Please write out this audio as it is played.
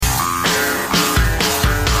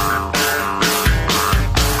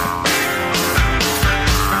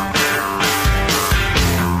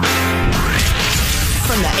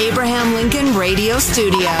radio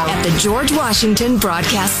studio at the George Washington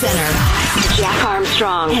Broadcast Center. Jack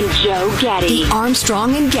Armstrong and Joe Getty. The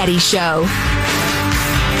Armstrong and Getty Show.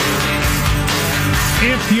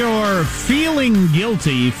 If you're feeling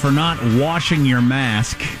guilty for not washing your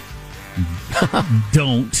mask,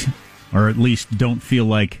 don't. Or at least don't feel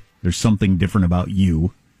like there's something different about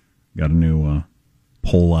you. Got a new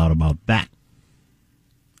poll out about that.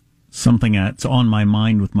 Something that's on my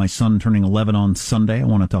mind with my son turning 11 on Sunday. I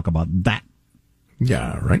want to talk about that.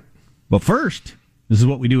 Yeah, right. But first, this is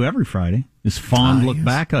what we do every Friday. This fond look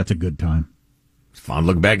back. That's a good time. Fond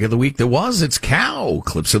look back of the week that was. It's Cow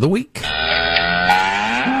Clips of the Week.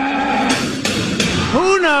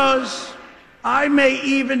 Who knows? I may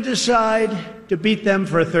even decide to beat them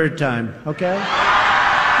for a third time, okay?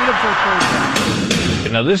 Beat them for a third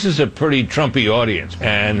time. Now, this is a pretty Trumpy audience,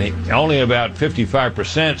 and only about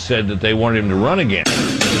 55% said that they wanted him to run again.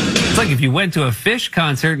 It's like if you went to a Fish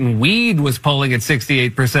concert and weed was polling at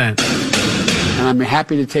 68%. And I'm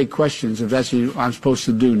happy to take questions if that's what I'm supposed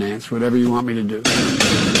to do, Nance, whatever you want me to do.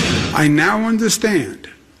 I now understand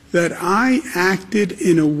that I acted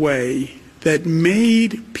in a way that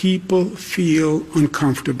made people feel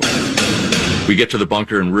uncomfortable. We get to the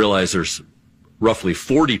bunker and realize there's roughly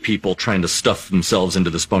 40 people trying to stuff themselves into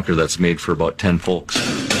this bunker that's made for about 10 folks.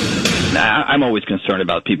 I'm always concerned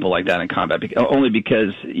about people like that in combat, only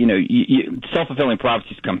because, self-fulfilling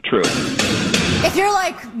prophecies come true. If you're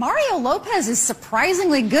like, Mario Lopez is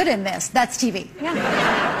surprisingly good in this, that's TV.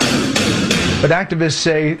 Yeah. But activists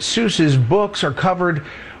say Seuss's books are covered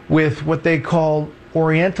with what they call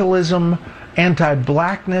Orientalism,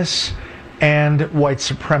 anti-blackness, and white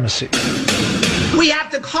supremacy. We have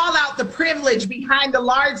to call out the privilege behind the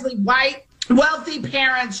largely white, wealthy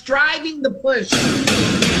parents driving the push.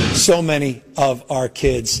 So many of our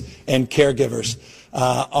kids and caregivers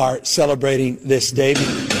are celebrating this day.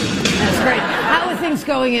 That's great. How are things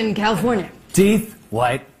going in California? Teeth,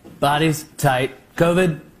 white, bodies, tight,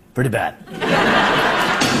 COVID, pretty bad.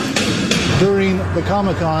 During the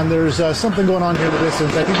Comic-Con, there's something going on here in the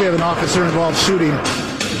distance. I think we have an officer-involved shooting.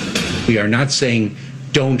 We are not saying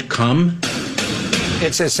don't come.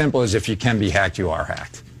 It's as simple as if you can be hacked, you are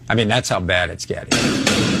hacked. I mean, that's how bad it's getting.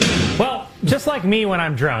 Well, just like me when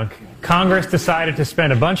I'm drunk, Congress decided to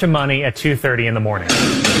spend a bunch of money at 2:30 in the morning.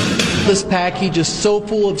 This package is so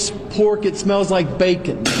full of pork it smells like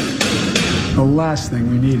bacon. The last thing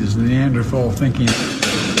we need is Neanderthal thinking.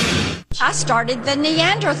 I started the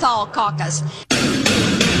Neanderthal caucus.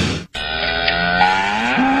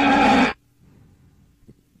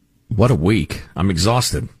 What a week. I'm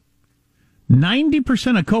exhausted.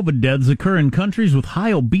 90% of COVID deaths occur in countries with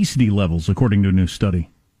high obesity levels, according to a new study.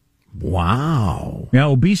 Wow. Yeah,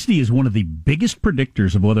 obesity is one of the biggest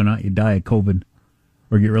predictors of whether or not you die of COVID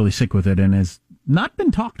or get really sick with it, and has not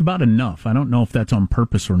been talked about enough. I don't know if that's on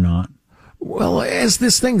purpose or not. Well, as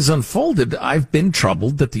this thing's unfolded, I've been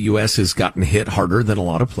troubled that the U.S. has gotten hit harder than a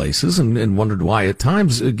lot of places, and wondered why at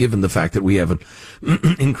times, given the fact that we have an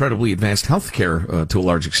incredibly advanced health care to a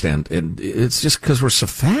large extent. And it's just because we're so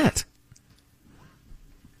fat.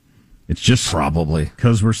 It's just probably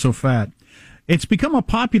because we're so fat. It's become a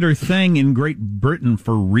popular thing in Great Britain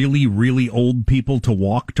for really, really old people to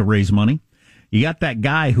walk to raise money. You got that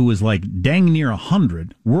guy who was like dang near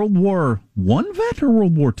 100. World War I vet or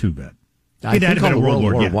World War II vet? I think all the World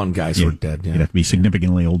War I guys were dead. Yeah. You'd have to be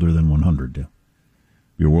significantly older than 100 to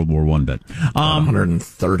be a World War I vet.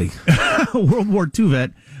 130. World War II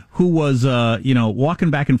vet who was, walking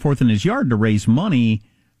back and forth in his yard to raise money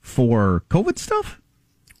for COVID stuff.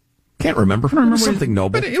 Can't remember. I don't remember something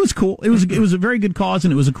noble. But it was cool. It was a very good cause,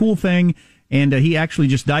 and it was a cool thing. And he actually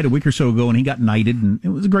just died a week or so ago, and he got knighted, and it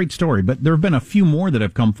was a great story. But there have been a few more that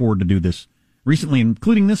have come forward to do this recently,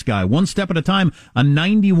 including this guy. One step at a time, a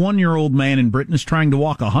 91-year-old man in Britain is trying to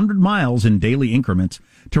walk 100 miles in daily increments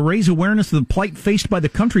to raise awareness of the plight faced by the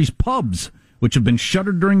country's pubs, which have been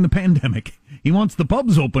shuttered during the pandemic. He wants the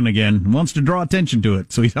pubs open again, wants to draw attention to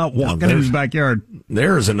it, so he's out walking in his backyard.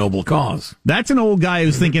 There's a noble cause. That's an old guy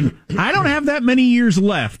who's thinking, I don't have that many years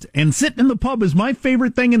left, and sitting in the pub is my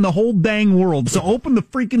favorite thing in the whole dang world, so open the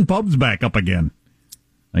freaking pubs back up again.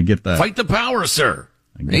 I get that. Fight the power, sir.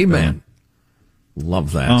 Amen.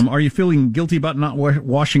 Love that. Are you feeling guilty about not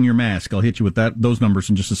washing your mask? I'll hit you with those numbers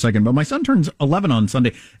in just a second. But my son turns 11 on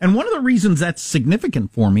Sunday, and one of the reasons that's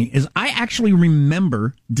significant for me is I actually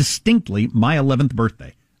remember distinctly my 11th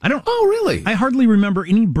birthday. Oh, really? I hardly remember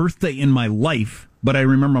any birthday in my life, but I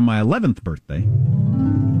remember my 11th birthday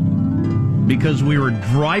because we were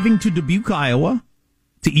driving to Dubuque, Iowa,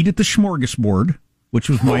 to eat at the Smorgasbord, which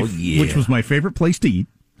was my favorite place to eat.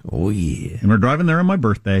 Oh yeah. And we're driving there on my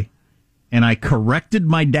birthday. and I corrected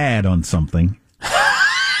my dad on something.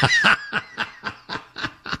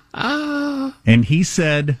 And he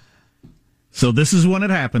said, so this is when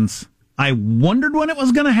it happens. I wondered when it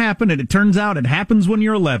was going to happen, and it turns out it happens when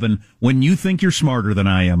you're 11, when you think you're smarter than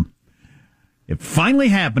I am. It finally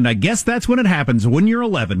happened. I guess that's when it happens, when you're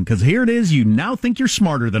 11, because here it is. You now think you're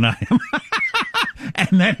smarter than I am.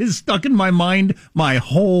 And that is stuck in my mind my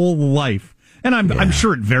whole life. And I'm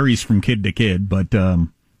sure it varies from kid to kid, but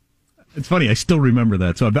it's funny. I still remember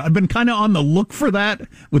that. So I've been kind of on the look for that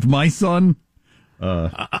with my son.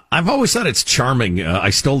 I've always thought it's charming.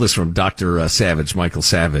 I stole this from Dr. Savage, Michael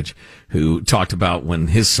Savage, who talked about when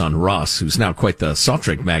his son Russ, who's now quite the soft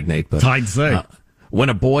drink magnate, but I'd say when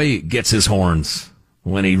a boy gets his horns,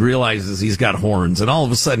 when he realizes he's got horns, and all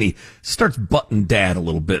of a sudden he starts butting dad a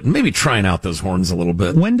little bit, and maybe trying out those horns a little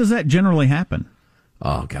bit. When does that generally happen?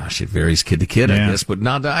 Oh gosh, it varies kid to kid, I guess. But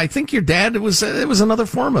now I think your dad it was another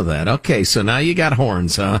form of that. Okay, so now you got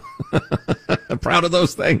horns, huh? Proud of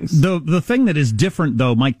those things. The thing that is different,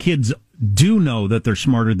 though, my kids do know that they're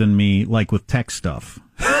smarter than me, like with tech stuff.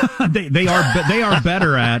 they are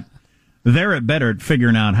better at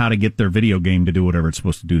figuring out how to get their video game to do whatever it's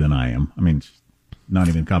supposed to do than I am. I mean, it's not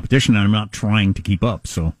even competition, and I'm not trying to keep up.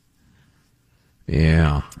 So.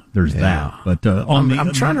 Yeah, there's that. But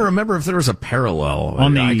I'm trying to remember if there was a parallel.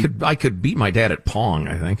 I could beat my dad at Pong,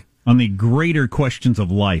 I think. On the greater questions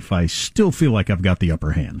of life, I still feel like I've got the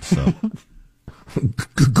upper hand. So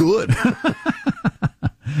good.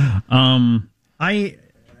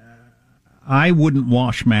 I wouldn't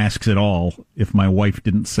wash masks at all if my wife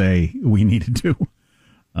didn't say we needed to.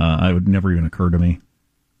 It would never even occur to me.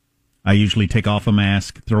 I usually take off a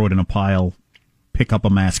mask, throw it in a pile, pick up a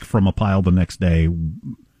mask from a pile the next day.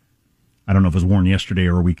 I don't know if it was worn yesterday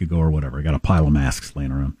or a week ago or whatever. I got a pile of masks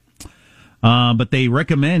laying around. But they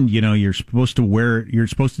recommend, you're supposed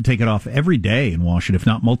to take it off every day and wash it, if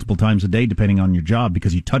not multiple times a day, depending on your job,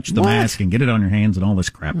 because you touch the mask and get it on your hands and all this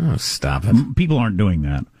crap. Oh, stop it. People aren't doing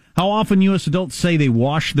that. How often U.S. adults say they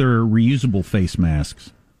wash their reusable face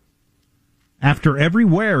masks? After every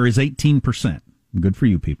wear is 18%. Good for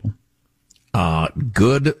you people.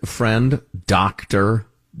 Good friend, doctor,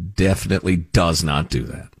 definitely does not do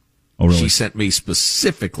that. Oh, really? She sent me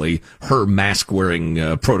specifically her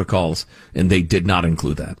mask-wearing protocols, and they did not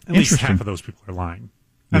include that. At least half of those people are lying.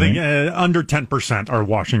 I think under 10% are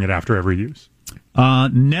washing it after every use.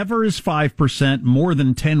 Never is 5%. More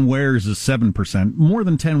than 10 wears is 7%. More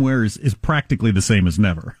than 10 wears is practically the same as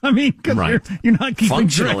never. I mean, right. you're not keeping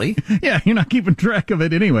functionally. You're not keeping track of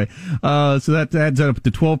it anyway. So that adds up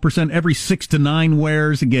to 12%. Every 6 to 9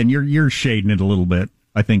 wears, again, you're shading it a little bit.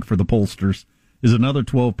 I think for the pollsters is another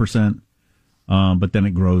 12%. But then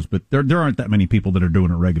it grows. But there aren't that many people that are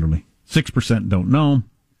doing it regularly. 6% don't know.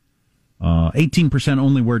 18%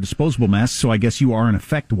 only wear disposable masks. So I guess you are in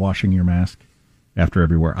effect washing your mask after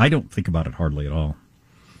every wear. I don't think about it hardly at all.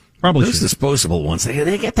 Probably those disposable ones.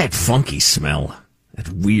 They get that funky smell, that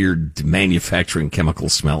weird manufacturing chemical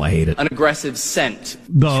smell. I hate it. An aggressive scent.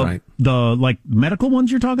 The like medical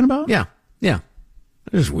ones you're talking about? Yeah.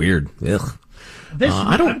 It's weird. Ugh.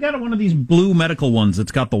 I've got one of these blue medical ones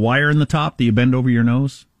that's got the wire in the top that you bend over your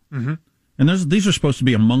nose. Mm-hmm. And these are supposed to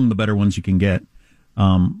be among the better ones you can get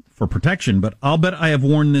for protection. But I'll bet I have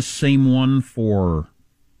worn this same one for.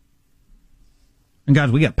 And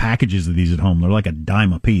guys, we got packages of these at home. They're like a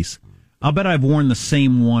dime a piece. I'll bet I've worn the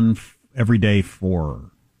same one every day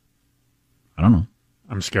for, I don't know.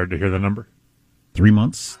 I'm scared to hear the number. 3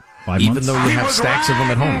 months, 5 months. Even though you have stacks of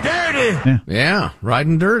them at home. Dirty. Yeah,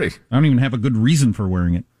 riding dirty. I don't even have a good reason for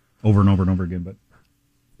wearing it over and over and over again. But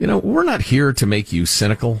we're not here to make you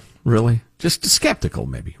cynical, really. Just skeptical,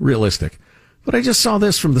 maybe. Realistic. But I just saw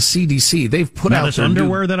this from the CDC. They've put out this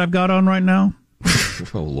underwear that I've got on right now.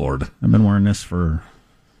 Oh, Lord. I've been wearing this for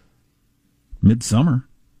midsummer.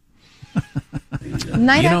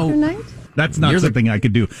 Night after night? That's not something I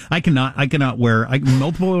could do. I cannot wear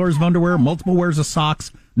multiple wears of underwear, multiple wears of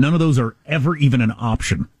socks. None of those are ever even an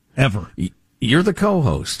option. Ever. You're the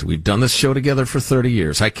co-host. We've done this show together for 30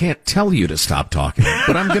 years. I can't tell you to stop talking,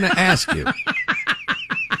 but I'm going to ask you.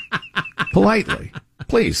 Politely.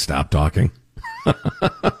 Please stop talking.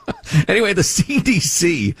 Anyway, the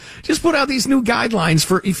CDC just put out these new guidelines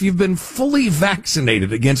for if you've been fully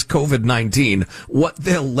vaccinated against COVID-19, what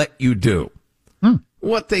they'll let you do.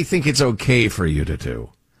 What they think it's okay for you to do.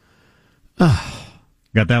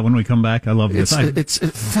 Got that when we come back? I love this. It's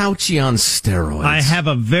Fauci on steroids. I have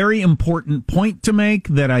a very important point to make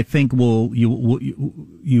that I think you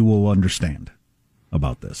will understand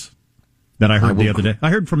about this. That I heard the other day. I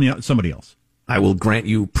heard from somebody else. I will grant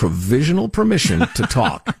you provisional permission to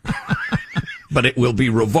talk. but it will be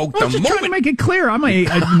revoked the moment. Trying to make it clear. I'm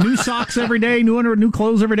a new socks every day, new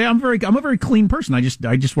clothes every day. I'm a very clean person. I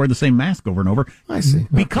just wear the same mask over and over. I see.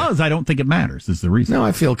 Because I don't think it matters is the reason. No,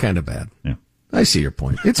 I feel kind of bad. Yeah. I see your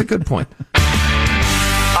point. It's a good point.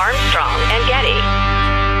 Armstrong and Getty.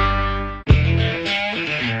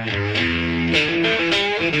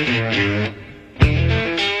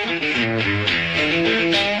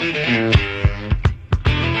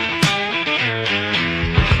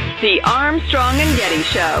 The Armstrong and Getty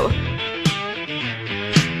Show.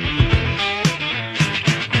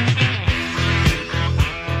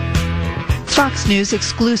 Fox News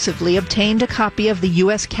exclusively obtained a copy of the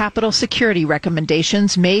U.S. Capitol security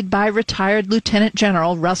recommendations made by retired Lieutenant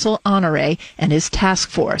General Russell Honore and his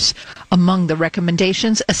task force. Among the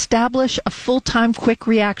recommendations, establish a full-time quick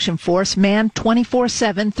reaction force manned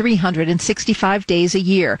 24/7, 365 days a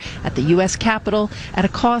year at the U.S. Capitol at a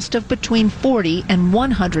cost of between $40 and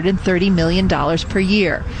 $130 million per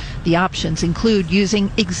year. The options include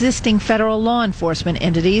using existing federal law enforcement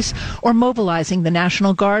entities or mobilizing the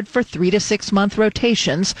National Guard for 3 to 6 month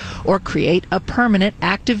rotations or create a permanent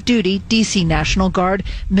active duty D.C. National Guard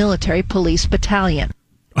military police battalion.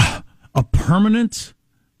 A permanent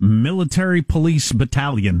military police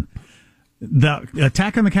battalion. The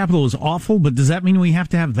attack on the Capitol is awful, but does that mean we have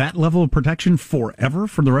to have that level of protection forever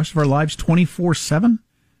for the rest of our lives, 24/7?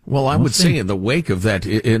 Well, I would say in the wake of that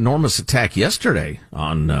enormous attack yesterday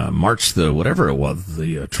on March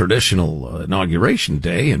the traditional inauguration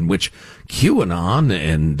day in which QAnon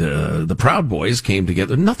and the Proud Boys came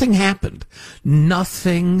together, nothing happened.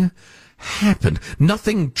 Nothing happened.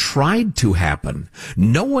 Nothing tried to happen.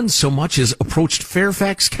 No one so much as approached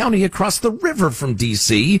Fairfax County across the river from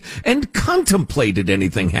D.C. and contemplated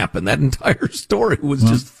anything happen. That entire story was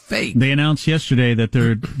just fake. They announced yesterday that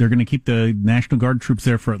they're going to keep the National Guard troops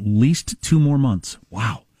there for at least 2 more months.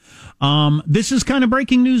 Wow. This is kind of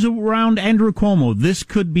breaking news around Andrew Cuomo. This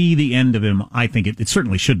could be the end of him. I think it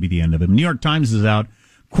certainly should be the end of him. New York Times is out.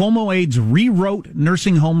 Cuomo aides rewrote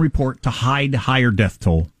nursing home report to hide higher death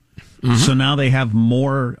toll. Mm-hmm. So now they have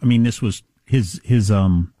more. I mean, this was his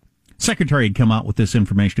secretary had come out with this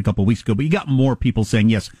information a couple of weeks ago, but you got more people saying,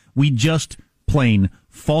 yes, we just plain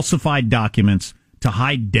falsified documents to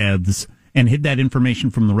hide deaths and hid that information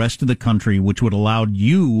from the rest of the country, which would allow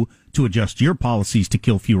you to adjust your policies to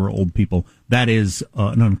kill fewer old people. That is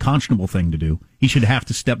an unconscionable thing to do. He should have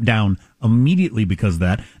to step down immediately because of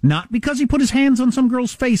that, not because he put his hands on some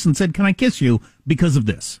girl's face and said, "Can I kiss you?" because of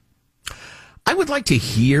this. I would like to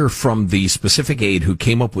hear from the specific aide who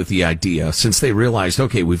came up with the idea, since they realized,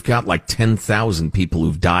 okay, we've got like 10,000 people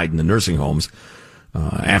who've died in the nursing homes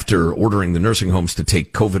after ordering the nursing homes to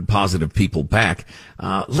take COVID-positive people back.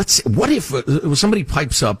 What if somebody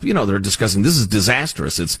pipes up, they're discussing, this is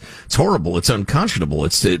disastrous, it's horrible, it's unconscionable,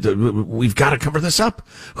 we've got to cover this up.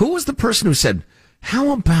 Who was the person who said,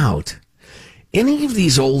 how about any of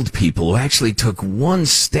these old people who actually took one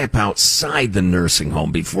step outside the nursing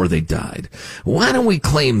home before they died? Why don't we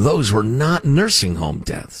claim those were not nursing home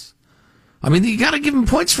deaths? I mean, you got to give them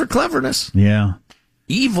points for cleverness. Yeah.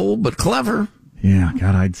 Evil, but clever. Yeah,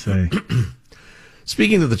 God, I'd say.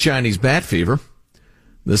 Speaking of the Chinese bat fever,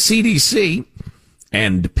 the CDC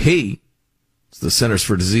and P, the Centers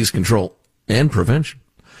for Disease Control and Prevention,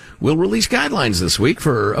 will release guidelines this week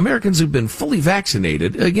for Americans who've been fully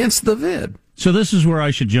vaccinated against the vid. So this is where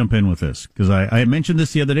I should jump in with this, because I mentioned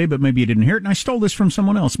this the other day, but maybe you didn't hear it, and I stole this from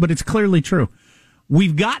someone else, but it's clearly true.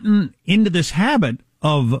 We've gotten into this habit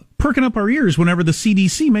of perking up our ears whenever the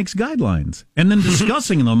CDC makes guidelines, and then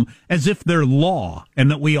discussing them as if they're law,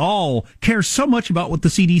 and that we all care so much about what the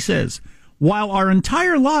CDC says. While our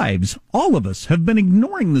entire lives, all of us have been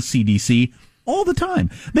ignoring the CDC all the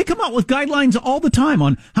time. They come out with guidelines all the time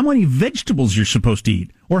on how many vegetables you're supposed to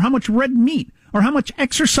eat, or how much red meat, or how much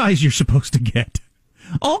exercise you're supposed to get.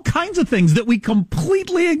 All kinds of things that we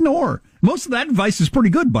completely ignore. Most of that advice is pretty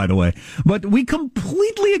good, by the way, but we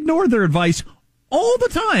completely ignore their advice all the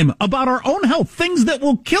time about our own health, things that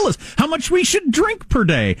will kill us, how much we should drink per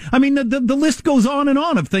day. I mean, the list goes on and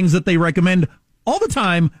on of things that they recommend all the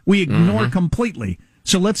time we ignore completely.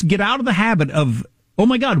 So let's get out of the habit of, oh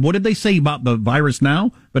my God, what did they say about the virus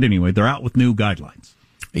now? But anyway, they're out with new guidelines.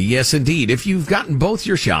 Yes, indeed. If you've gotten both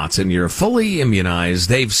your shots and you're fully immunized,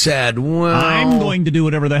 they've said, well, I'm going to do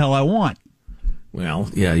whatever the hell I want. Well,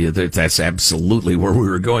 yeah, that's absolutely where we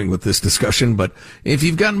were going with this discussion. But if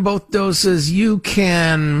you've gotten both doses, you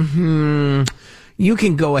can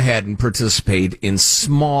go ahead and participate in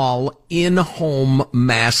small in-home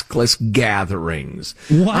maskless gatherings.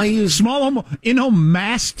 What? Small in-home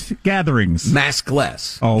masked gatherings?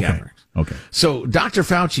 Maskless okay. gatherings. Okay. So Dr.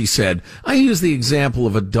 Fauci said, I use the example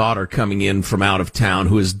of a daughter coming in from out of town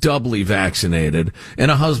who is doubly vaccinated,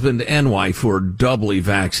 and a husband and wife who are doubly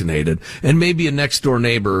vaccinated, and maybe a next door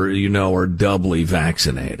neighbor, are doubly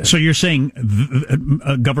vaccinated. So you're saying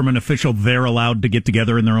a government official, they're allowed to get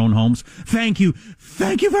together in their own homes? Thank you.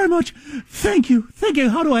 Thank you very much. Thank you. Thank you.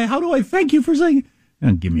 How do I thank you for saying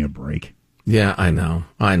it? Give me a break. Yeah, I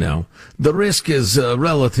know. The risk is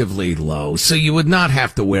relatively low, so you would not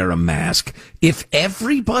have to wear a mask. If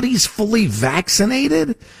everybody's fully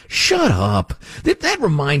vaccinated? Shut up. That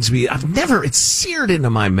reminds me, it's seared into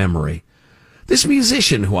my memory. This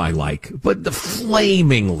musician who I like, but the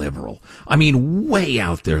flaming liberal, way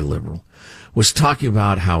out there liberal, was talking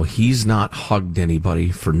about how he's not hugged anybody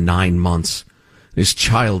for 9 months. His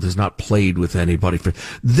child has not played with anybody.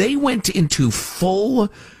 They went into full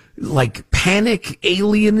panic,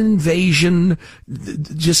 alien invasion,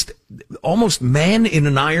 just almost man in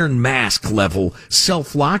an iron mask level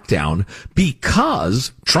self-lockdown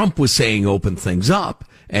because Trump was saying open things up.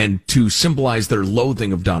 And to symbolize their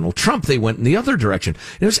loathing of Donald Trump, they went in the other direction.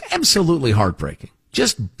 It was absolutely heartbreaking.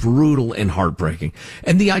 Just brutal and heartbreaking.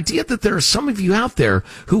 And the idea that there are some of you out there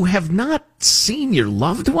who have not seen your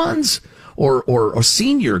loved ones or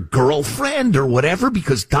seen your girlfriend or whatever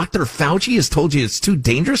because Dr. Fauci has told you it's too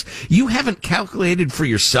dangerous. You haven't calculated for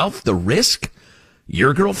yourself the risk.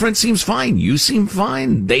 Your girlfriend seems fine. You seem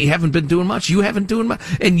fine. They haven't been doing much. You haven't doing much.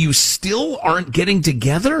 And you still aren't getting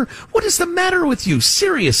together? What is the matter with you?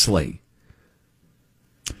 Seriously.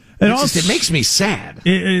 It makes me sad.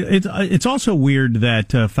 It's also weird that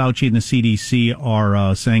Fauci and the CDC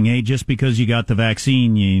are saying, hey, just because you got the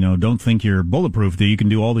vaccine, don't think you're bulletproof, that you can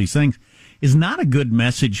do all these things, is not a good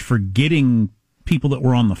message for getting people that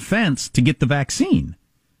were on the fence to get the vaccine.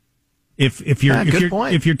 If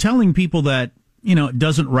you're telling people that, it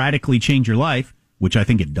doesn't radically change your life, which I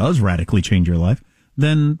think it does radically change your life,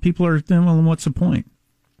 then people are, well, what's the point?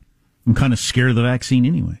 I'm kind of scared of the vaccine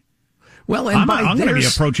anyway. Well, and I'm going to be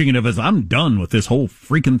approaching it as I'm done with this whole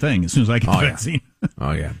freaking thing as soon as I get the vaccine.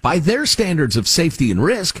 Oh, yeah. By their standards of safety and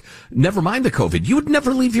risk, never mind the COVID, you would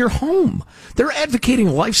never leave your home. They're advocating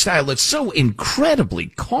a lifestyle that's so incredibly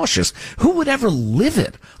cautious. Who would ever live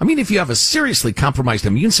it? If you have a seriously compromised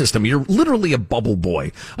immune system, you're literally a bubble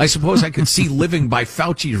boy. I suppose I could see living by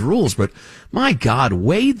Fauci's rules, but my God,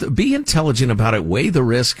 be intelligent about it, weigh the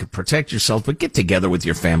risk, protect yourself, but get together with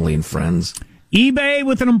your family and friends. eBay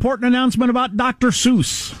with an important announcement about Dr.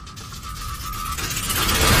 Seuss.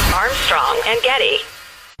 Armstrong and Getty.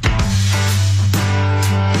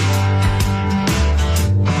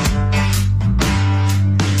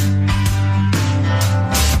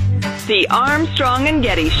 The Armstrong and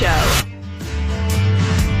Getty Show.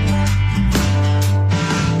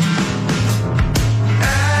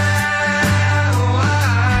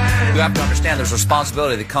 You have to understand there's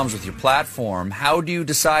responsibility that comes with your platform. How do you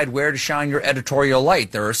decide where to shine your editorial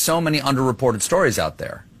light? There are so many underreported stories out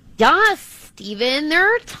there. Yes, Stephen.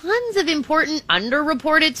 There are tons of important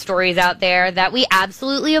underreported stories out there that we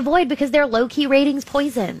absolutely avoid because they're low-key ratings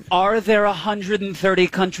poison. Are there 130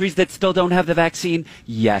 countries that still don't have the vaccine?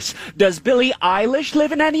 Yes. Does Billie Eilish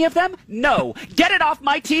live in any of them? No. Get it off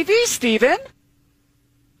my TV, Stephen.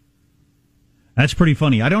 That's pretty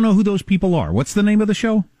funny. I don't know who those people are. What's the name of the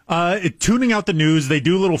show? Tuning Out the News. They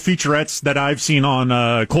do little featurettes that I've seen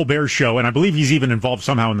on Colbert's show, and I believe he's even involved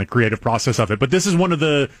somehow in the creative process of it. But this is one of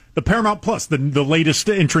the Paramount Plus, the latest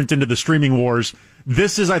entrant into the streaming wars.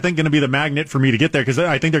 This is, I think, going to be the magnet for me to get there, because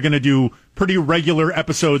I think they're going to do pretty regular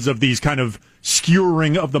episodes of these kind of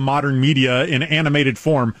skewering of the modern media in animated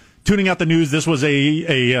form. Tuning Out the News, this was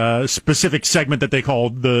a specific segment that they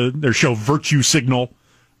called their show Virtue Signal.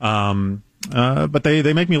 But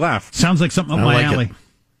they make me laugh. Sounds like something up my alley.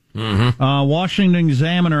 Mm-hmm. Washington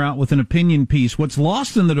Examiner out with an opinion piece. What's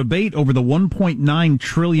lost in the debate over the $1.9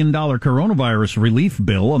 trillion coronavirus relief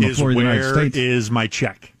bill on the floor of the United States? Where is my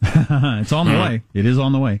check? It's on the way. It is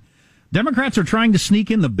on the way. Democrats are trying to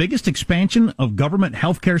sneak in the biggest expansion of government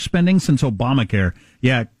health care spending since Obamacare.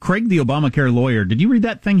 Yeah, Craig, the Obamacare lawyer. Did you read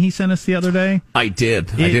that thing he sent us the other day? I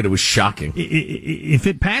did. It was shocking. If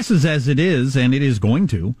it passes as it is, and it is going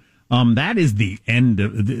to, that is the end,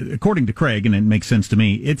 according to Craig, and it makes sense to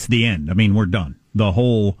me, it's the end. I mean, we're done. The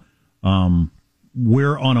whole,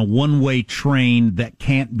 we're on a one-way train that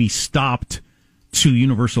can't be stopped to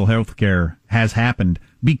universal health care has happened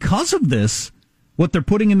because of this, what they're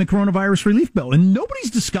putting in the coronavirus relief bill. And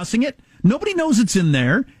nobody's discussing it. Nobody knows it's in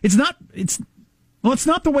there. It's not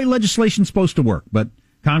the way legislation's supposed to work, but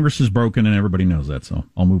Congress is broken and everybody knows that, so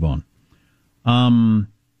I'll move on.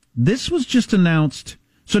 This was just announced.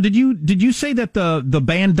 So did you say that the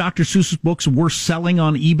banned Dr. Seuss books were selling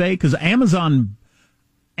on eBay? Because Amazon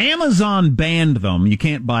banned them. You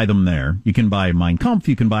can't buy them there. You can buy Mein Kampf.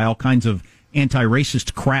 You can buy all kinds of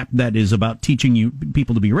anti-racist crap that is about teaching you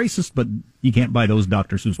people to be racist, but you can't buy those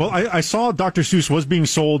Dr. Seuss books. Well, I saw Dr. Seuss was being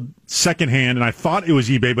sold secondhand, and I thought it was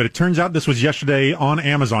eBay, but it turns out this was yesterday on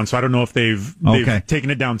Amazon, so I don't know if they've taken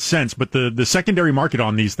it down since. But the secondary market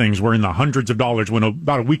on these things were in the hundreds of dollars when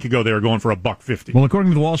about a week ago they were going for $1.50. Well,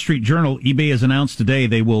 according to the Wall Street Journal, eBay has announced today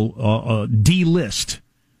they will delist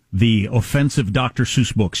the offensive Dr.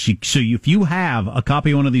 Seuss books. So if you have a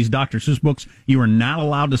copy of one of these Dr. Seuss books, you are not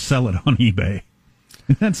allowed to sell it on eBay.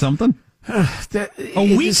 Isn't that something?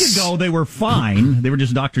 A week ago, they were fine. They were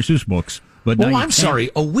just Dr. Seuss books. But well, I'm sorry.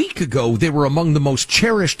 A week ago, they were among the most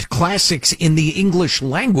cherished classics in the English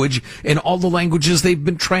language and all the languages they've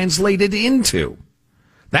been translated into.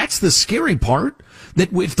 That's the scary part.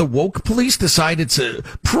 That if the woke police decide it's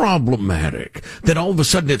problematic, then all of a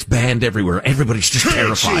sudden it's banned everywhere. Everybody's just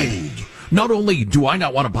terrified. Not only do I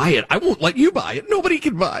not want to buy it, I won't let you buy it. Nobody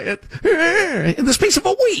can buy it in the space of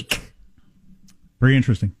a week. Very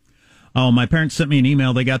interesting. Oh, my parents sent me an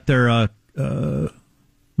email. They got their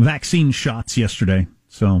vaccine shots yesterday.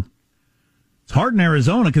 So it's hard in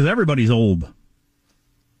Arizona because everybody's old.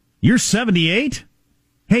 You're 78?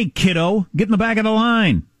 Hey, kiddo, get in the back of the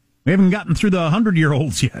line. We haven't gotten through the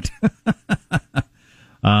 100-year-olds yet.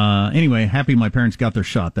 Anyway, happy my parents got their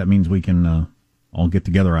shot. That means we can all get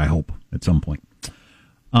together, I hope, at some point.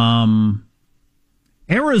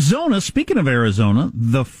 Arizona, speaking of Arizona,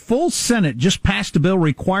 the full Senate just passed a bill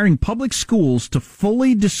requiring public schools to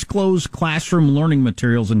fully disclose classroom learning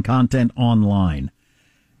materials and content online.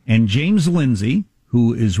 And James Lindsay,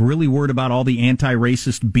 who is really worried about all the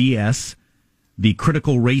anti-racist BS, the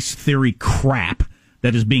critical race theory crap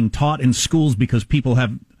that is being taught in schools because people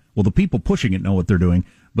have, well, the people pushing it know what they're doing,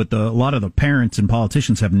 but a lot of the parents and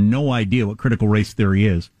politicians have no idea what critical race theory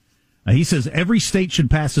is. He says every state should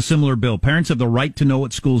pass a similar bill. Parents have the right to know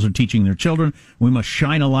what schools are teaching their children. We must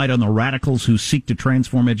shine a light on the radicals who seek to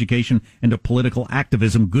transform education into political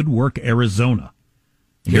activism. Good work, Arizona.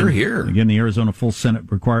 Hear, hear. Again, the Arizona full Senate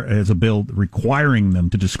has a bill requiring them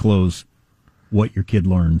to disclose what your kid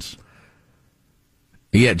learns.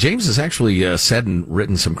 Yeah, James has actually said and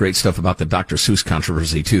written some great stuff about the Dr. Seuss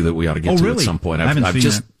controversy too that we ought to get to at some point.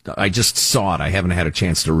 I just saw it. I haven't had a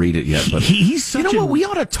chance to read it yet. But he's such what? We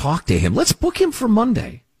ought to talk to him. Let's book him for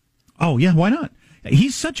Monday. Oh yeah, why not?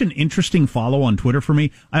 He's such an interesting follow on Twitter for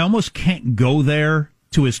me. I almost can't go there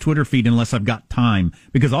to his Twitter feed unless I've got time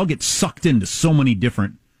because I'll get sucked into so many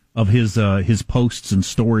different of his posts and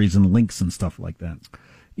stories and links and stuff like that.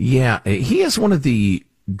 Yeah, he is one of the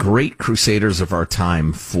great crusaders of our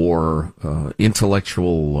time for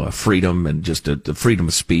intellectual freedom and just the freedom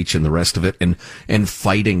of speech and the rest of it, and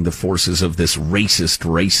fighting the forces of this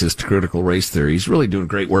racist critical race theory. He's really doing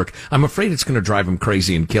great work. I'm afraid it's going to drive him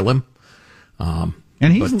crazy and kill him.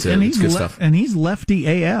 And he's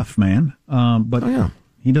lefty AF, man.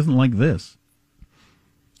 He doesn't like this.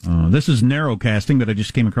 This is narrowcasting that I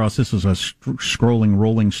just came across. This was a scrolling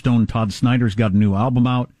Rolling Stone. Todd Snyder's got a new album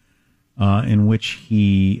out. In which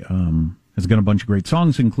he has got a bunch of great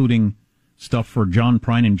songs, including stuff for John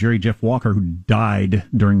Prine and Jerry Jeff Walker, who died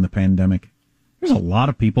during the pandemic. There's a lot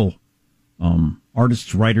of people,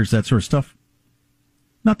 artists, writers, that sort of stuff.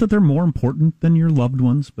 Not that they're more important than your loved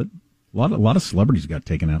ones, but a lot of celebrities got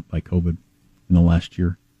taken out by COVID in the last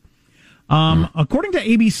year. According to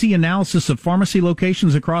ABC analysis of pharmacy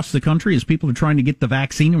locations across the country, as people are trying to get the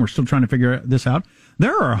vaccine, and we're still trying to figure this out,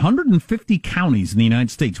 there are 150 counties in the United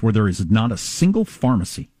States where there is not a single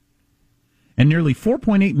pharmacy. And nearly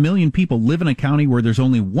 4.8 million people live in a county where there's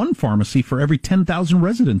only one pharmacy for every 10,000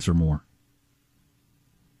 residents or more.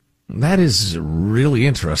 That is really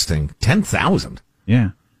interesting. 10,000?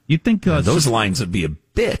 Yeah. You'd think... those lines would be a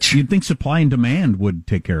bitch. You'd think supply and demand would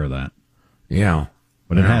take care of that. Yeah.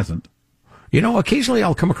 But it hasn't. You know, occasionally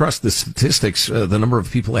I'll come across the statistics, the number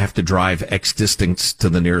of people who have to drive X distance to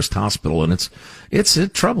the nearest hospital, and it's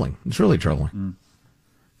troubling. It's really troubling.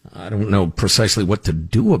 I don't know precisely what to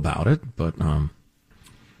do about it, but... And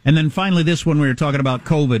then finally, this one, we were talking about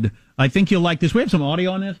COVID. I think you'll like this. We have some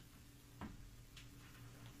audio on this.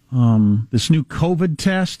 This new COVID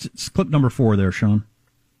test. It's clip number 4 there, Sean.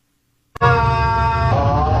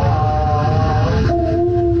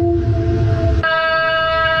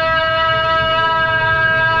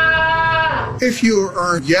 If you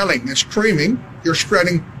are yelling and screaming, you're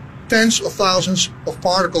spreading tens of thousands of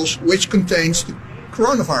particles which contains the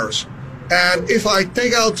coronavirus. And if I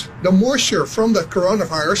take out the moisture from that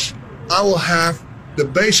coronavirus, I will have the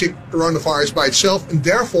basic coronavirus by itself, and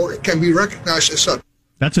therefore it can be recognized as such.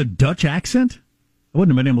 That's a Dutch accent? I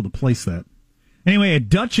wouldn't have been able to place that. Anyway, a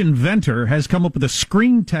Dutch inventor has come up with a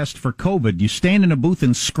scream test for COVID. You stand in a booth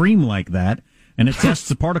and scream like that, and it tests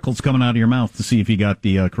the particles coming out of your mouth to see if you got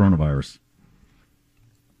the coronavirus.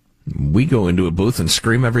 We go into a booth and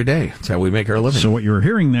scream every day. That's how we make our living. So what you're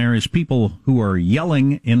hearing there is people who are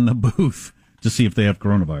yelling in the booth to see if they have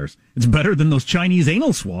coronavirus. It's better than those Chinese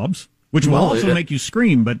anal swabs, which will also make you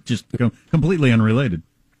scream, but just completely unrelated.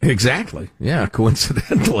 Exactly. Yeah,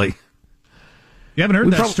 coincidentally. You haven't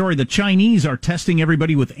heard that story? The Chinese are testing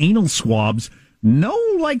everybody with anal swabs. No,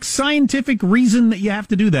 scientific reason that you have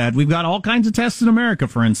to do that. We've got all kinds of tests in America,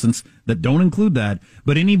 for instance, that don't include that.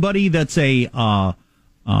 But anybody that's a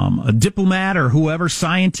diplomat or whoever,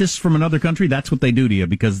 scientists from another country, that's what they do to you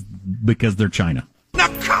because they're China. Now,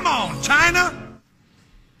 come on, China!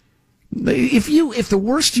 If the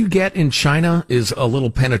worst you get in China is a little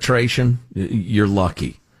penetration, you're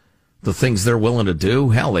lucky. The things they're willing to do,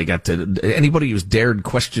 hell, they got to. Anybody who's dared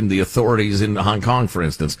question the authorities in Hong Kong, for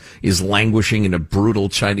instance, is languishing in a brutal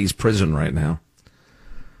Chinese prison right now.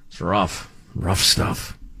 It's rough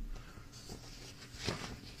stuff.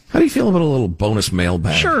 How do you feel about a little bonus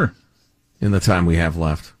mailbag? Sure. In the time we have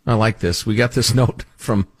left, I like this. We got this note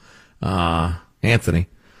from Anthony.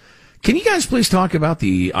 Can you guys please talk about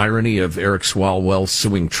the irony of Eric Swalwell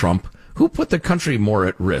suing Trump? Who put the country more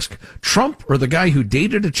at risk, Trump or the guy who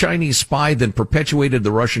dated a Chinese spy then perpetuated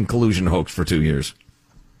the Russian collusion hoax for 2 years?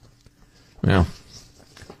 Well,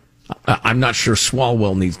 I'm not sure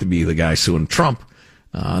Swalwell needs to be the guy suing Trump.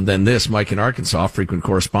 Then this, Mike in Arkansas, frequent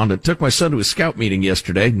correspondent, took my son to a scout meeting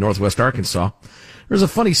yesterday, Northwest Arkansas. There's a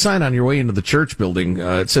funny sign on your way into the church building.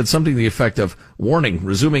 It said something to the effect of, warning,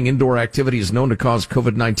 resuming indoor activity is known to cause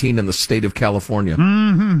COVID-19 in the state of California.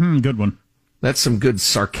 Mm-hmm, good one. That's some good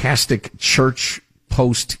sarcastic church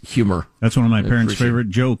post humor. That's one of my parents'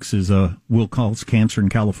 favorite jokes is will cause cancer in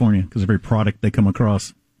California because every product they come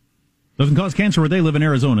across doesn't cause cancer where they live in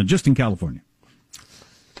Arizona, just in California.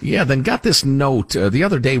 Yeah, then got this note. The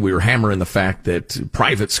other day we were hammering the fact that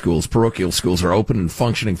private schools, parochial schools are open and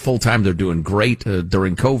functioning full time. They're doing great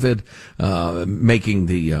during COVID, making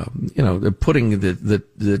putting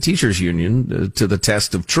the teachers union to the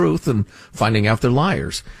test of truth and finding out they're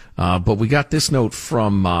liars. But we got this note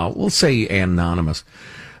from, we'll say anonymous.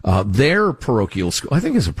 Their parochial school, I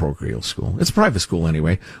think it's a parochial school, it's a private school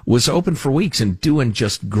anyway, was open for weeks and doing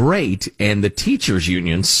just great. And the teachers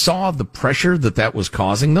union saw the pressure that was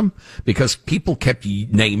causing them because people kept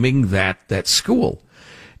naming that school.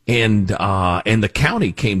 And the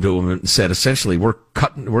county came to them and said, essentially, we're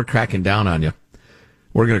cracking down on you.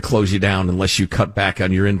 We're going to close you down unless you cut back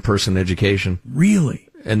on your in-person education. Really?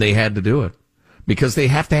 And they had to do it because they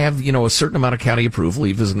have to have, a certain amount of county approval,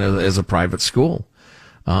 even as a private school.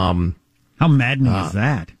 How maddening is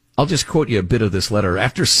that? I'll just quote you a bit of this letter.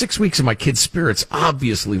 After 6 weeks of my kids' spirits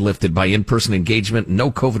obviously lifted by in-person engagement,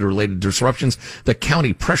 no COVID-related disruptions, the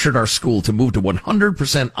county pressured our school to move to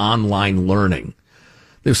 100% online learning.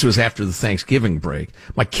 This was after the Thanksgiving break.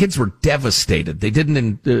 My kids were devastated. They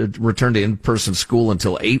didn't return to in-person school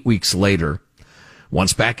until 8 weeks later.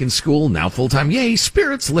 Once back in school, now full-time, yay,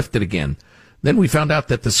 spirits lifted again. Then we found out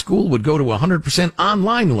that the school would go to 100%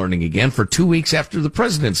 online learning again for 2 weeks after the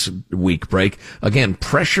President's Week break. Again,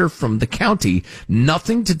 pressure from the county,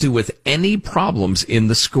 nothing to do with any problems in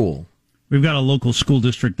the school. We've got a local school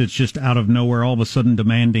district that's just out of nowhere all of a sudden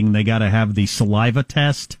demanding they got to have the saliva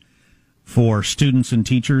test for students and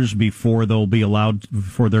teachers before they're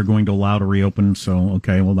going to allow to reopen. So,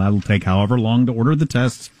 okay, well, that'll take however long to order the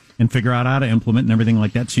tests and figure out how to implement and everything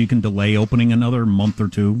like that so you can delay opening another month or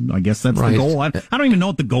two. I guess that's the goal. I don't even know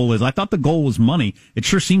what the goal is. I thought the goal was money. It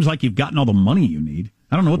sure seems like you've gotten all the money you need.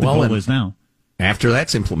 I don't know what the goal is now. After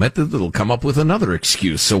that's implemented, it'll come up with another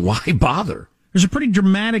excuse. So why bother? There's a pretty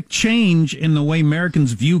dramatic change in the way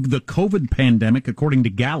Americans view the COVID pandemic, according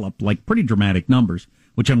to Gallup, like pretty dramatic numbers,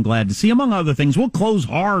 which I'm glad to see. Among other things, we'll close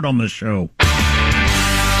hard on the show.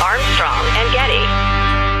 Armstrong and Getty.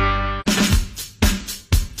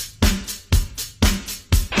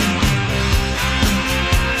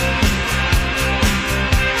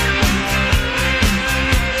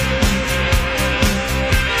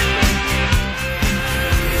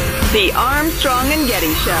 The Armstrong and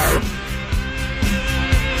Getty Show.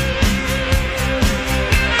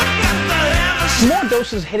 More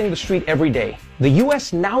doses hitting the street every day. The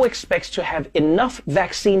U.S. now expects to have enough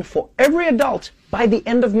vaccine for every adult by the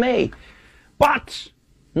end of May. But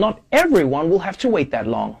not everyone will have to wait that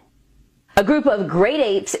long. A group of great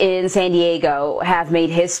apes in San Diego have made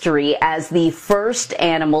history as the first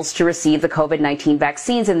animals to receive the COVID-19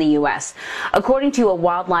 vaccines in the U.S. According to a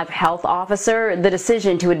wildlife health officer, the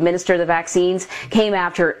decision to administer the vaccines came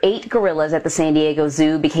after 8 gorillas at the San Diego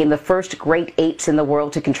Zoo became the first great apes in the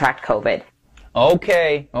world to contract COVID.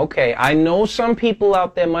 Okay. I know some people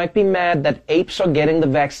out there might be mad that apes are getting the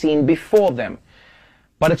vaccine before them,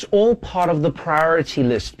 but it's all part of the priority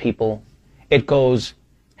list, people. It goes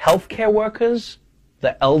healthcare workers,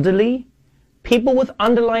 the elderly, people with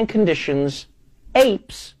underlying conditions,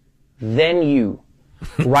 apes, then you,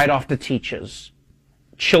 right after teachers,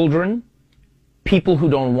 children, people who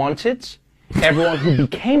don't want it, everyone who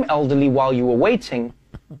became elderly while you were waiting,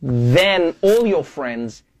 then all your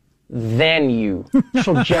friends, then you.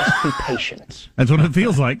 So just be patient. That's what it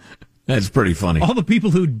feels like. That's pretty funny. All the people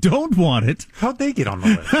who don't want it. How'd they get on the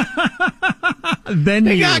list? Then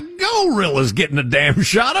they got gorillas getting a damn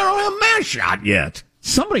shot. I don't have my shot yet.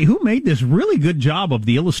 Somebody who made this really good job of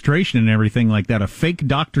the illustration and everything like that, a fake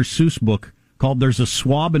Dr. Seuss book called There's a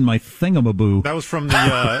Swab in My Thingamaboo. That was from the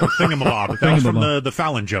Thingamabob. That was from the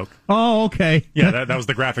Fallon joke. Oh, okay. Yeah, that was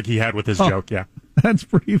the graphic he had with his joke, yeah. That's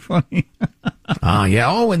pretty funny.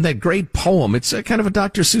 Yeah. Oh, and that great poem. It's kind of a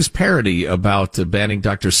Dr. Seuss parody about banning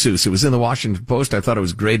Dr. Seuss. It was in the Washington Post. I thought it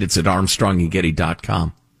was great. It's at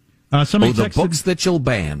ArmstrongandGetty.com. The books that you'll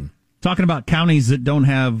ban. Talking about counties that don't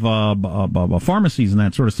have pharmacies and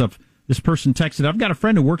that sort of stuff. This person texted, I've got a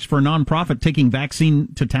friend who works for a nonprofit taking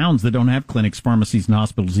vaccine to towns that don't have clinics, pharmacies, and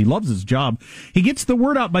hospitals. He loves his job. He gets the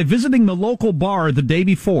word out by visiting the local bar the day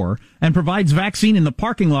before and provides vaccine in the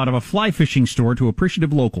parking lot of a fly fishing store to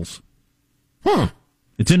appreciative locals.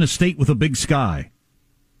 It's in a state with a big sky.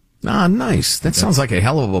 Ah, nice. That sounds like a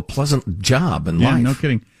hell of a pleasant job in life. No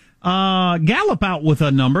kidding. Gallup out with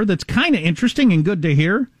a number that's kind of interesting and good to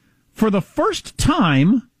hear. For the first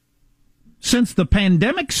time since the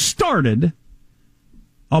pandemic started,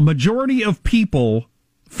 a majority of people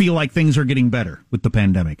feel like things are getting better with the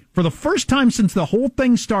pandemic. For the first time since the whole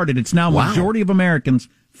thing started, it's now a majority of Americans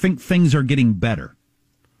think things are getting better.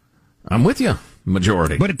 I'm with you,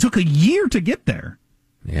 majority. But it took a year to get there.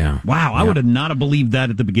 Yeah. Wow, I would have not have believed that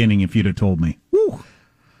at the beginning if you'd have told me. Woo.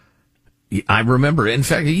 I remember, in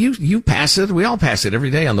fact, you pass it, we all pass it every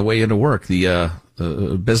day on the way into work. The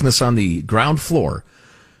business on the ground floor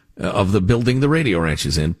of the building the Radio Ranch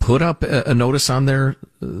is in put up a notice on their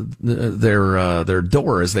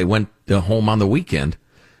door as they went home on the weekend.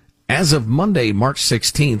 As of Monday, March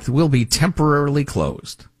 16th, will be temporarily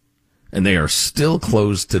closed. And they are still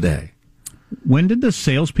closed today. When did the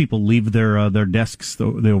salespeople leave their desks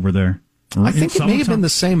over there? I think it may have been the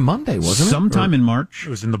same Monday, wasn't it? Sometime in March. It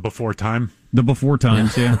was in the before time. The before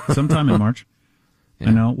times, yeah. Sometime in March. Yeah.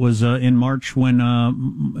 I know it was in March when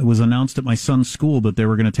it was announced at my son's school that they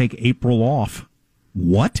were going to take April off.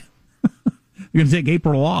 What? You're going to take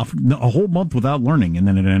April off, a whole month without learning, and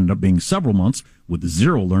then it ended up being several months with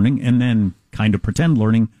zero learning, and then kind of pretend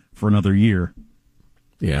learning for another year.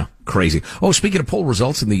 Yeah, crazy. Oh, speaking of poll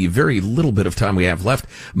results, in the very little bit of time we have left,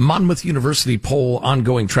 Monmouth University poll,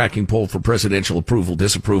 ongoing tracking poll for presidential approval,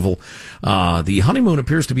 disapproval. The honeymoon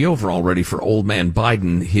appears to be over already for old man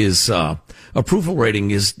Biden. His approval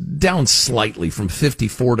rating is down slightly from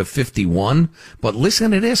 54 to 51. But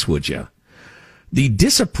listen to this, would you? The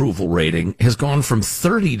disapproval rating has gone from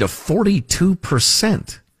 30 to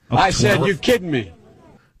 42%. I said, you're kidding me.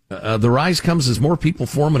 The rise comes as more people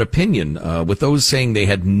form an opinion, with those saying they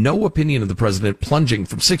had no opinion of the president plunging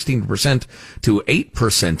from 16% to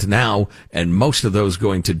 8% now, and most of those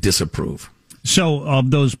going to disapprove. So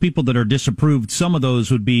of those people that are disapproved, some of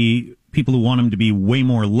those would be people who want him to be way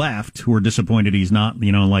more left, who are disappointed he's not,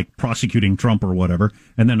 like prosecuting Trump or whatever.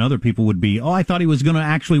 And then other people would be, I thought he was going to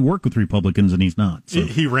actually work with Republicans, and he's not. So.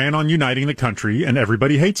 He ran on uniting the country, and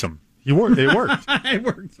everybody hates him. It worked. It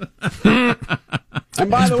worked. And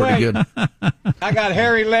by the way, good. I got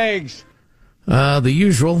hairy legs. The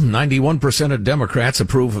usual 91% of Democrats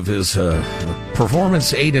approve of his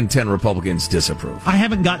performance. 8 in 10 Republicans disapprove. I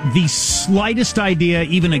haven't got the slightest idea,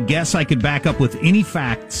 even a guess I could back up with any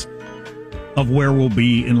facts of where we'll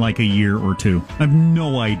be in like a year or two. I have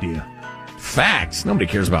no idea. Facts? Nobody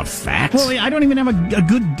cares about facts. Well, I don't even have a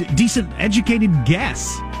good, decent, educated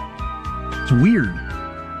guess. It's weird.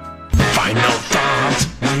 Final thoughts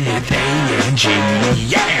with A&G,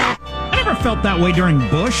 yeah! I never felt that way during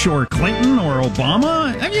Bush or Clinton or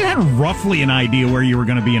Obama. I mean, you had roughly an idea where you were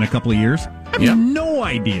going to be in a couple of years. I have no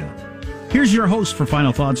idea. Here's your host for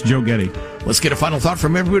Final Thoughts, Joe Getty. Let's get a final thought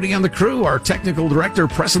from everybody on the crew. Our technical director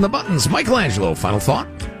pressing the buttons, Michelangelo. Final thought?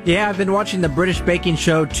 Yeah, I've been watching the British baking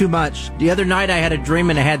show too much. The other night I had a dream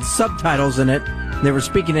and it had subtitles in it. They were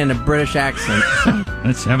speaking in a British accent.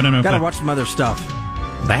 That's having an effect. Gotta watch some other stuff.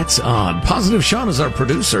 That's odd. Positive Sean is our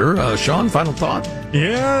producer. Sean, final thought?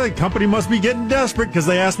 Yeah, the company must be getting desperate because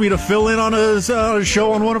they asked me to fill in on a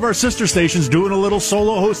show on one of our sister stations, doing a little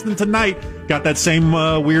solo hosting tonight. Got that same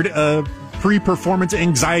weird pre-performance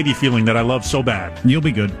anxiety feeling that I love so bad. You'll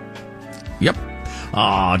be good. Yep.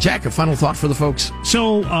 Jack, a final thought for the folks?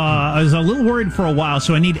 So, I was a little worried for a while,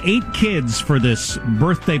 so I need 8 kids for this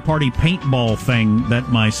birthday party paintball thing that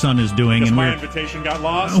my son is doing. And my invitation got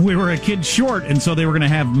lost? We were a kid short, and so they were going to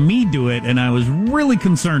have me do it, and I was really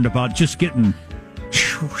concerned about just getting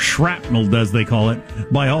shrapneled, as they call it,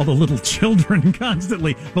 by all the little children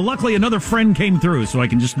constantly. But luckily, another friend came through, so I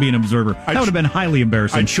can just be an observer. That would have been highly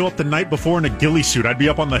embarrassing. I'd show up the night before in a ghillie suit. I'd be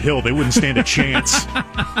up on the hill. They wouldn't stand a chance.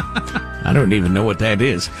 I don't even know what that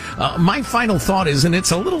is. My final thought is, and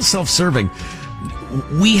it's a little self-serving,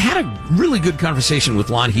 we had a really good conversation with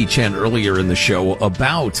Lan Hee Chen earlier in the show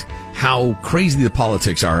about how crazy the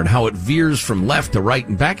politics are and how it veers from left to right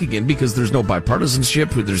and back again because there's no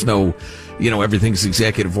bipartisanship, there's no, everything's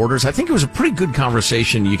executive orders. I think it was a pretty good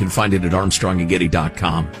conversation. You can find it at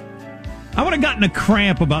ArmstrongandGetty.com. I would have gotten a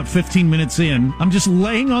cramp about 15 minutes in. I'm just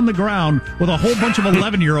laying on the ground with a whole bunch of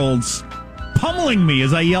 11-year-olds pummeling me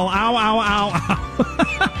as I yell, ow, ow, ow,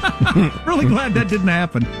 ow. Really glad that didn't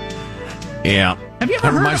happen. Yeah. Have you ever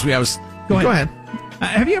heard? Reminds me, Go ahead.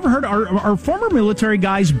 Have you ever heard, are former military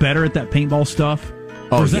guys better at that paintball stuff?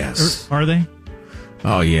 Oh, yes. Are they?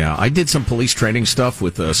 Oh, yeah. I did some police training stuff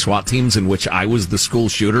with SWAT teams in which I was the school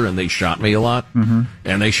shooter, and they shot me a lot. Mm-hmm.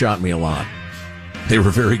 And they shot me a lot. They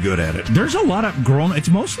were very good at it. There's a lot of it's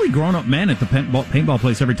mostly grown-up men at the paintball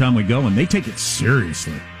place every time we go, and they take it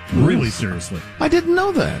seriously. Really seriously. I didn't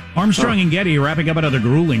know that. Armstrong and Getty wrapping up another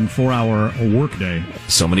grueling 4-hour workday.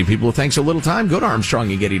 So many people with thanks so little time. Go to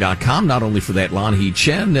ArmstrongandGetty.com, not only for that Lan Hee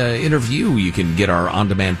Chen interview. You can get our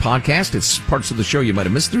on-demand podcast. It's parts of the show you might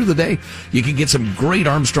have missed through the day. You can get some great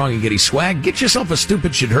Armstrong and Getty swag. Get yourself a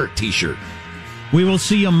Stupid Should Hurt t-shirt. We will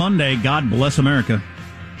see you Monday. God bless America.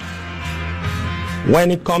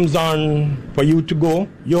 When it comes on for you to go,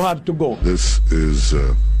 you have to go. This is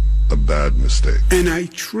a bad mistake. And I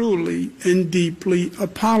truly and deeply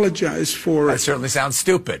apologize for it. That certainly sounds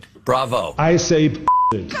stupid. Bravo. I say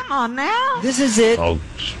Come on now. This is it.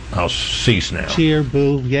 I'll cease now. Cheer,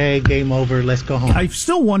 boo, yay, game over, let's go home. I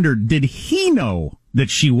still wondered, did he know that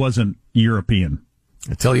she wasn't European?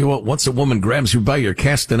 I tell you what, once a woman grabs you by your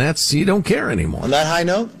castanets, you don't care anymore. On that high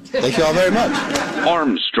note, thank you all very much.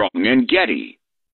 Armstrong and Getty.